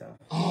cocktails and stuff.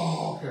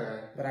 Oh,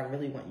 okay. But I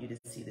really want you to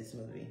see this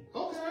movie.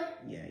 Okay.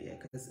 Yeah.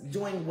 Because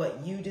doing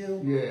what you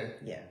do. Yeah.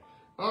 Yeah.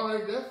 All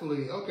right,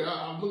 definitely. Okay,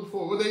 I'm looking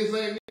forward. What day is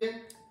that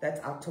again? That's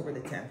October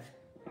the 10th.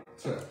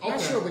 Okay. Not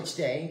sure which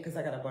day because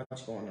I got a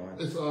bunch going on.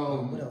 It's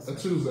what else? a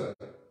Tuesday.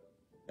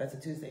 That's a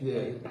Tuesday.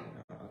 Yeah.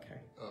 Oh, okay.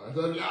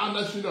 I'll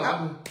let you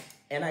know.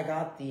 And I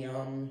got the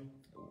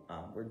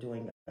we're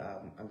doing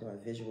I'm doing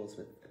visuals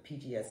with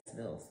PGS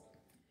Mills.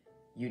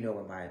 You know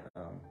what my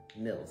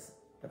Mills,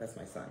 but that's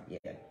my son.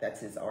 Yeah,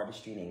 that's his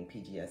artistry name,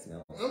 PGS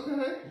Mills.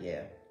 Okay.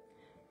 Yeah.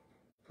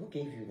 Who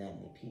gave you that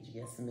name,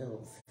 PGS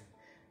Mills?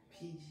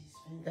 PG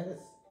Spence. That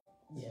is,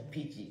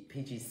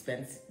 PG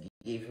Spence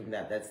gave him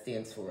that. That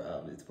stands for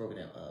it's broken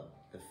down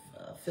the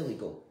Philly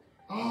Goat.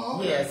 Oh,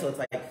 okay. Yeah, so it's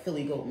like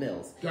Philly Goat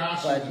Mills.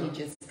 Gotcha. But he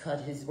just cut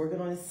his working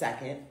on his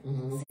second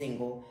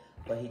single.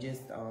 But he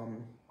just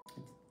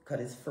cut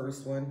his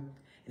first one.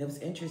 And it was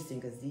interesting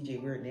because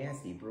DJ Weird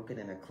Nasty broke it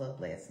in a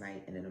club last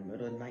night. And in the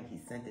middle of the night, he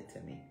sent it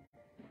to me.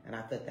 And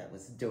I thought that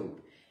was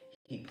dope.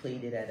 He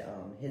played it at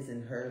his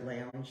and her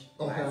lounge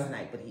last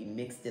night. But he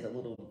mixed it a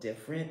little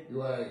different.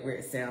 Right. Where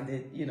it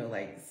sounded,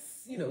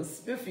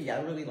 spiffy.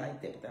 I really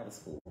liked it. But that was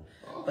cool.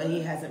 Okay. But he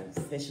hasn't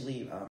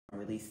officially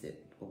released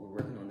it. But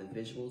we're working on the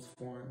visuals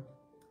for him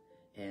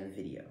and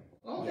video.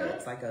 Okay. Yeah,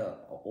 it's like a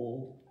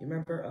old... You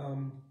remember...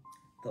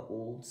 the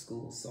old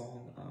school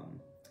song,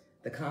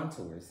 The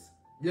Contours.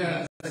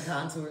 Yes. The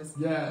Contours?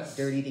 Yes.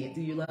 Dirty Dancing.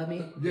 Do You Love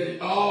Me? Yeah.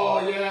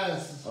 Oh,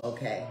 yes.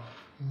 Okay.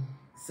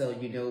 So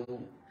you know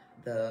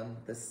the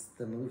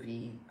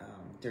movie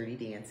Dirty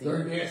Dancing.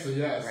 Dirty Dancing,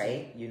 yes.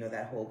 Right? You know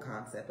that whole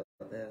concept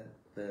of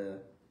the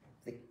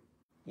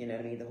you know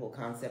what I mean? The whole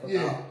concept of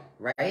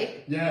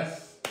right?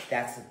 Yes.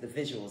 That's what the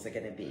visuals are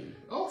gonna be.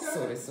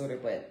 Okay. Sort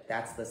of, but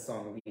that's the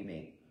song we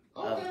make.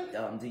 Okay.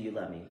 Of Do You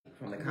Love Me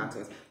from The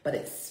Contours, but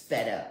it's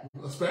sped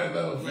up. Sped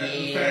up,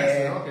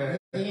 faster. Okay.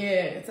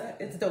 Yeah,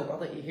 it's dope. I'll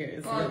let you hear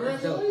it. All right,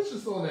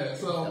 congratulations on that.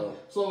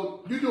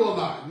 So you do a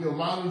lot. You're a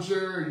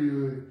manager.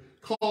 You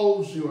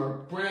coach. You're a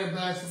brand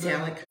ambassador.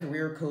 Talent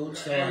career coach.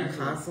 So I'm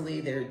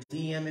constantly they're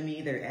DMing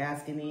me. They're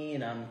asking me,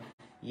 and I'm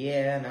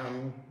Yeah.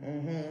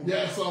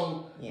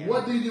 So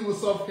what do you do with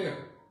self-care?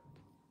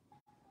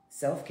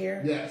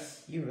 Self-care?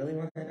 Yes. You really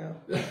want to know?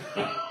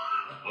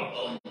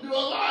 You do a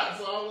lot,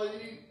 so I'm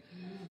like,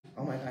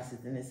 oh my gosh,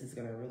 then this is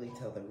gonna really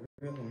tell the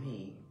real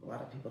me. A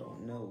lot of people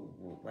don't know,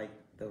 like,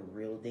 the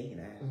real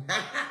Dana.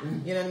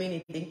 You know what I mean?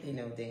 They think they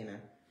know Dana.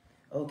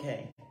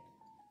 Okay.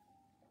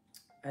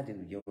 I do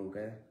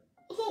yoga.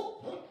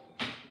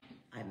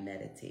 I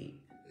meditate.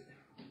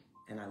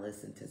 And I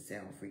listen to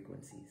sound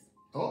frequencies.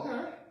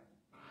 Okay.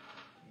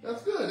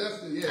 That's good. That's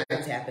good. Yeah. I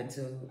tap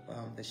into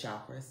the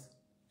chakras.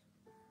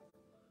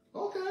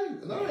 Okay.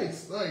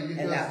 Nice.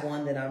 And that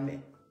one that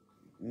I'm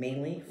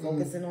mainly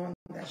focusing on,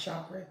 that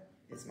chakra,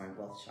 is my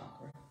wealth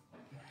chakra.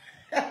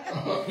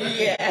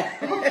 Okay. Yeah.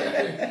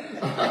 Okay.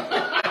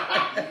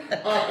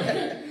 All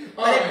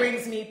But it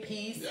brings me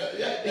peace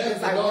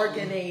because I work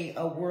in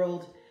a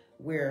world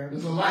where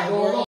there's a lot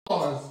going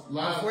on.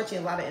 Unfortunately,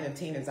 a lot of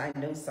entertainers, I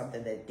know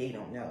something that they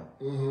don't know.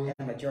 And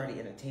the majority of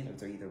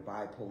entertainers are either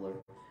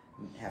bipolar,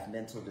 have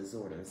mental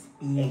disorders,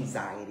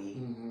 anxiety.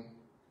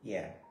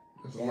 Yeah.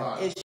 They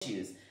have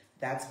issues.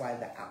 That's why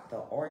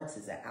the arts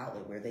is an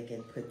outlet where they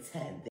can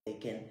pretend.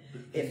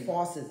 It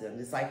forces them.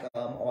 It's like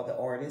all the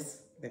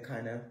artists, they're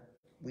kind of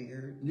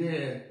weird.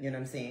 Yeah. You know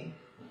what I'm saying?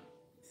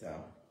 So.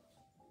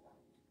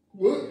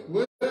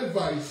 What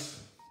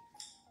advice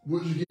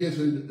would you give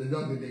to the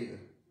younger Dana?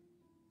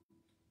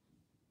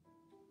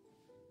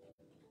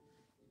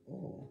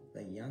 Oh,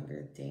 the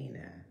younger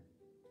Dana.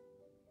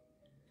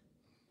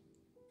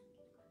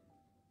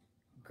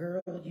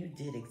 Girl, you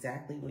did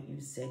exactly what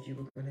you said you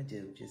were going to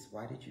do. Just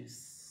why did you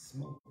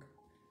smoke?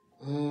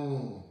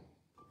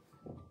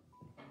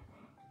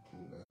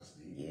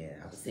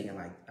 Yeah, I was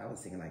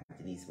singing like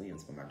Denise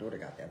Williams, but my daughter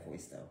got that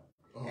voice though.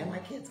 And my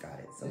kids got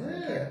it, so I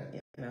don't care,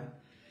 you know.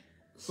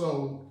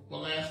 So, my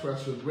last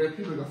question is where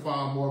people can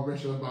find more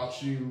information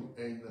about you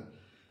and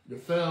the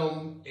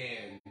film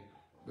and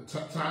the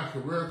Time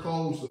Career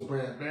Coach, the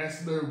brand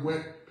ambassador,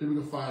 where people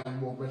can find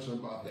more information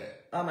about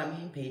that? My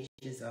main page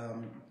is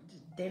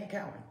Dana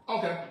Cowan.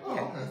 Okay.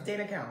 Okay. It's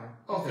Dana Cowan.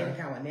 Okay. Dana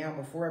Cowan. Now,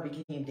 before I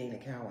became Dana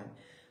Cowan,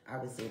 I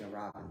was Dana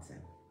Robinson.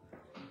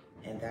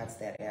 And that's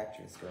that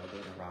actress girl,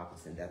 Dana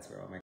Robinson. That's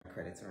where all my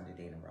credits are under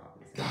Dana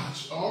Robinson.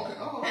 Gotcha. Okay.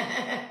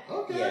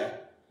 Oh, okay.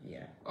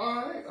 Yeah.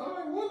 All right.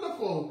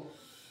 Wonderful.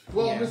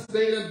 Well, Miss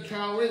Dana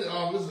Cowan,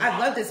 I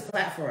love this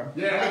platform.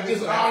 Yeah, I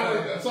just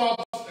honored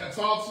to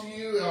talk to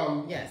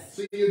you. Yes.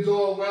 See you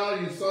doing well.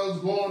 Your son's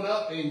growing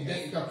up, and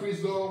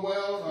Capri's doing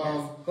well.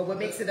 Yes. But what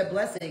makes it a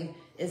blessing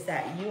is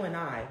that you and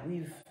I,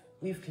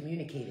 we've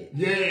communicated.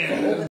 Yeah.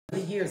 For over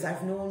the years,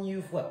 I've known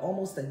you for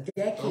almost a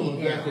decade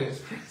now.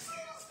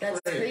 That's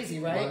crazy,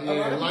 right?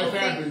 But, life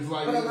happens.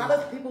 But a lot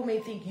of people may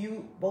think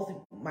you, both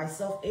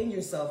myself and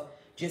yourself,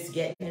 just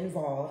getting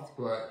involved.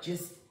 Right.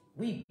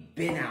 We've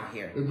been out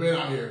here. We've been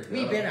out here.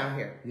 We've been out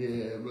here.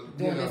 Yeah. But,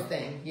 doing this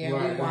thing. Yeah,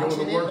 right. We're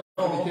watching it. With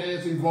the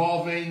kids,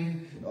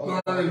 evolving,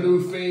 learning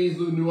new things,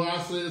 new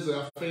nuances.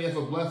 I think it's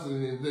a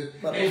blessing.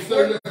 But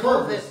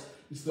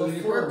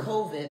before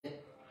COVID,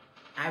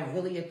 I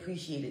really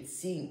appreciated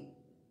seeing,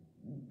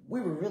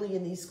 we were really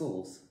in these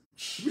schools.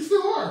 We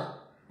still are.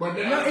 But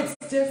now, no, it's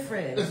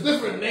different. It's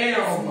different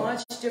now. It's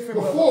much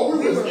different. Before,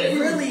 we were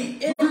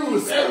really in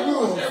schools. We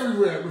was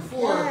everywhere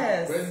before.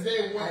 Yes. But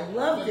then I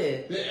loved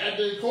it.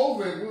 After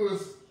COVID,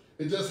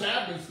 it just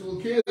happened. School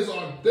kids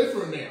are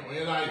different now.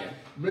 And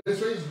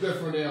administration's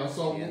different now.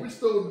 So we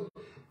still,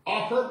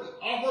 our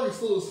work is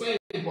still the same,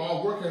 but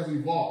our work has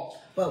evolved.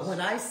 But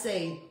when I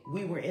say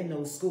we were in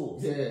those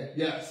schools,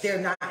 they're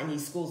not in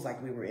these schools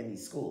like we were in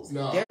these schools.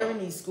 No. They're in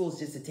these schools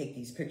just to take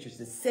these pictures,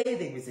 to say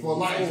they was in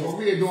these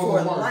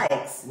schools for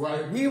likes.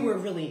 Right. We were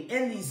really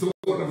in these schools.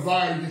 Doing the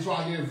value, you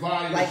try to get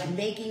value. Like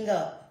making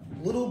up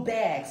little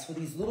bags for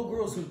these little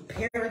girls whose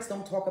parents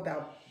don't talk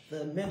about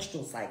the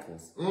menstrual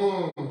cycles.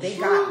 They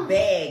got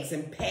bags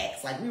and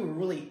packs. Like, we were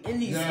really in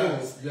these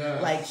schools.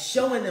 Yes. Like,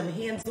 showing them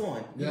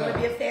hands-on. You want to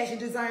be a fashion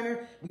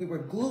designer? We were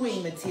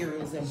gluing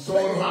materials and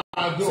so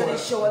they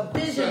show a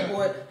vision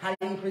board, how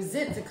you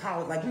present to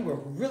college. Like, we were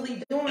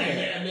really doing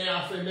it. And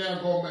now,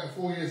 going back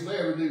 4 years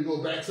later, we need to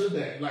go back to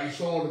that. Like,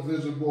 showing the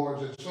vision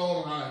boards and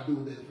showing them how to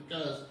do this.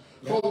 Because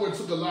COVID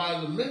took a lot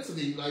of the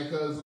mentally,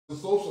 because the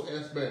social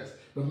aspects,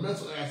 the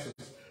mental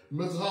aspects,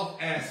 mental health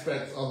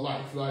aspects of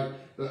life, like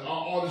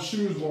all the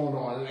shoes going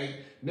on. Like,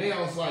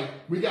 now it's like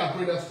we got to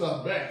bring that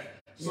stuff back.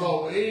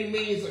 So any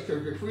means that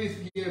Caprice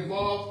can get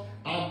involved,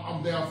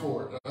 I'm down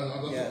for it.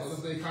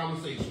 That's a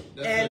conversation.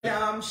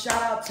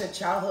 Shout out to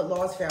Childhood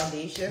Laws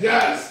Foundation.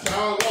 Yes,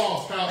 Childhood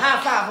Laws.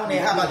 High five on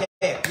there. How about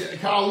that? Yeah,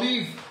 Kyle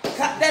Leaf.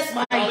 That's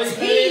my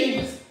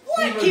team.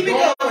 What? Keep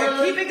it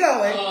going. Keep it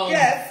going.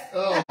 Yes.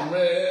 Oh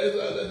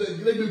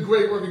man, they do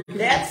great work.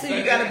 That's who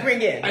you got to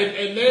bring in.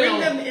 And now bring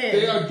them in.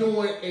 They are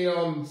doing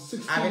a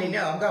 16. I already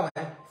know. I'm going.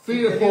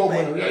 Feeder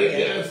program.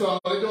 So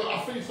they do.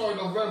 I think it's starting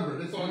November.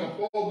 They're starting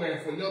a program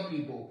for young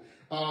people.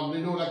 They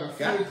do like a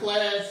feeder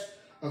class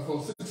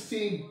for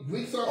 16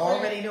 weeks.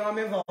 Already know I'm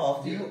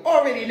involved. You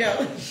already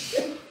know.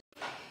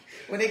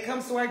 When it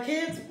comes to our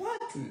kids,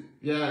 what?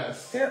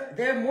 Yes.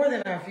 They're more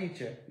than our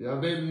future. Yeah,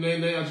 they're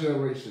now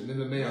generation. They're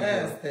the now generation.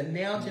 Yes, the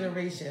now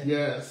generation.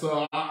 Yeah,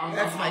 so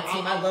that's my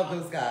team. I love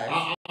those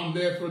guys. I'm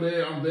there for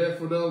them. I'm there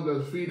for them.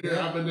 The feeder.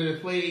 I've been there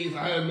plays.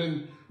 I haven't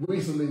been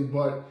recently,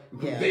 but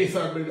days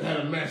I've been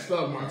had messed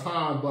up my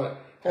time. But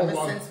ever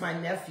since my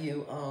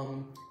nephew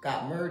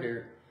got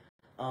murdered,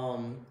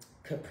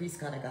 Caprice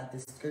kind of got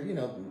this, the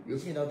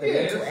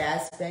mental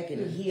aspect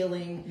and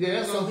healing.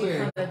 Yeah, so we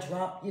kind of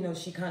dropped,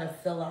 she kind of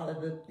fell out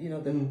of the,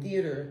 the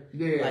theater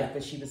life,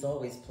 but she was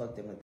always plugged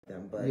in with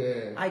them. But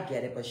I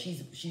get it, but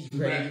she's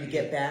ready to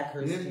get back.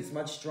 She's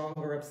much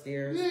stronger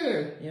upstairs.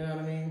 Yeah. You know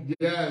what I mean?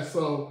 Yeah,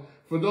 so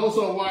for those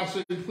who are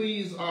watching,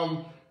 please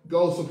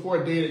go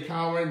support Dana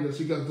Cowan.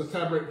 She got the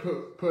tablet,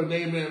 put her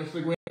name in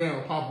Instagram,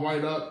 it'll pop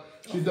right up.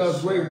 She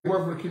does great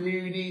work for the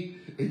community.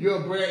 If you're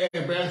a brand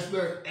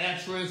ambassador,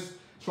 actress,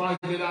 trying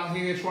to get out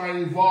here, trying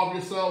to evolve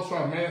yourself,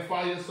 trying to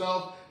magnify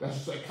yourself, that's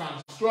just like kind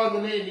of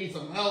struggling, need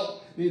some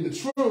help, need the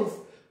truth,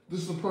 this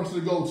is the person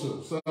to go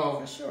to. So,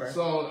 for sure.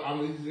 So I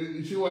mean,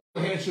 if you want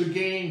to enhance your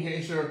game,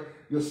 enhance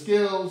your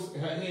skills,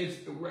 enhance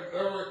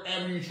wherever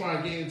you're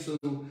trying to get into,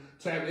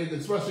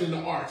 especially in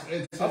the arts,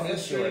 for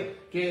sure.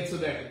 Get into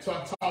that.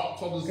 Talk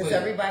this. Because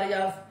everybody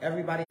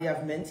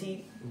I've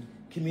mentored,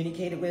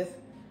 communicated with,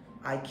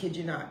 I kid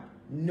you not,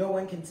 no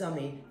one can tell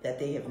me that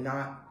they have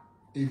not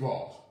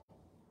evolved.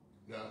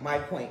 Yeah. My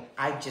point,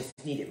 I just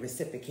need it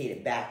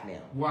reciprocated back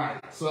now. Right.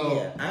 So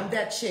yeah, I'm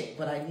that chick,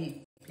 but I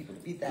need people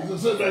to be that.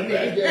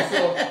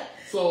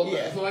 So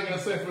like I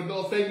said, for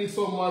those, thank you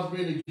so much for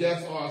being a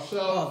guest on our show.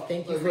 Oh,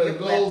 thank you for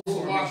those who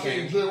are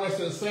watching, enjoy the rest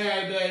of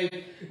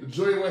Saturday.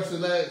 Enjoy the rest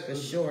of that. For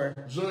sure.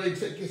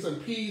 Get some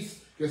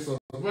peace, get some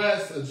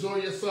rest, enjoy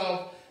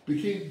yourself.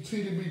 Continue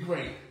to be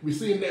great. We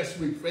see you next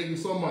week. Thank you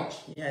so much.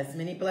 Yes,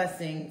 many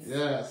blessings.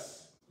 Yes.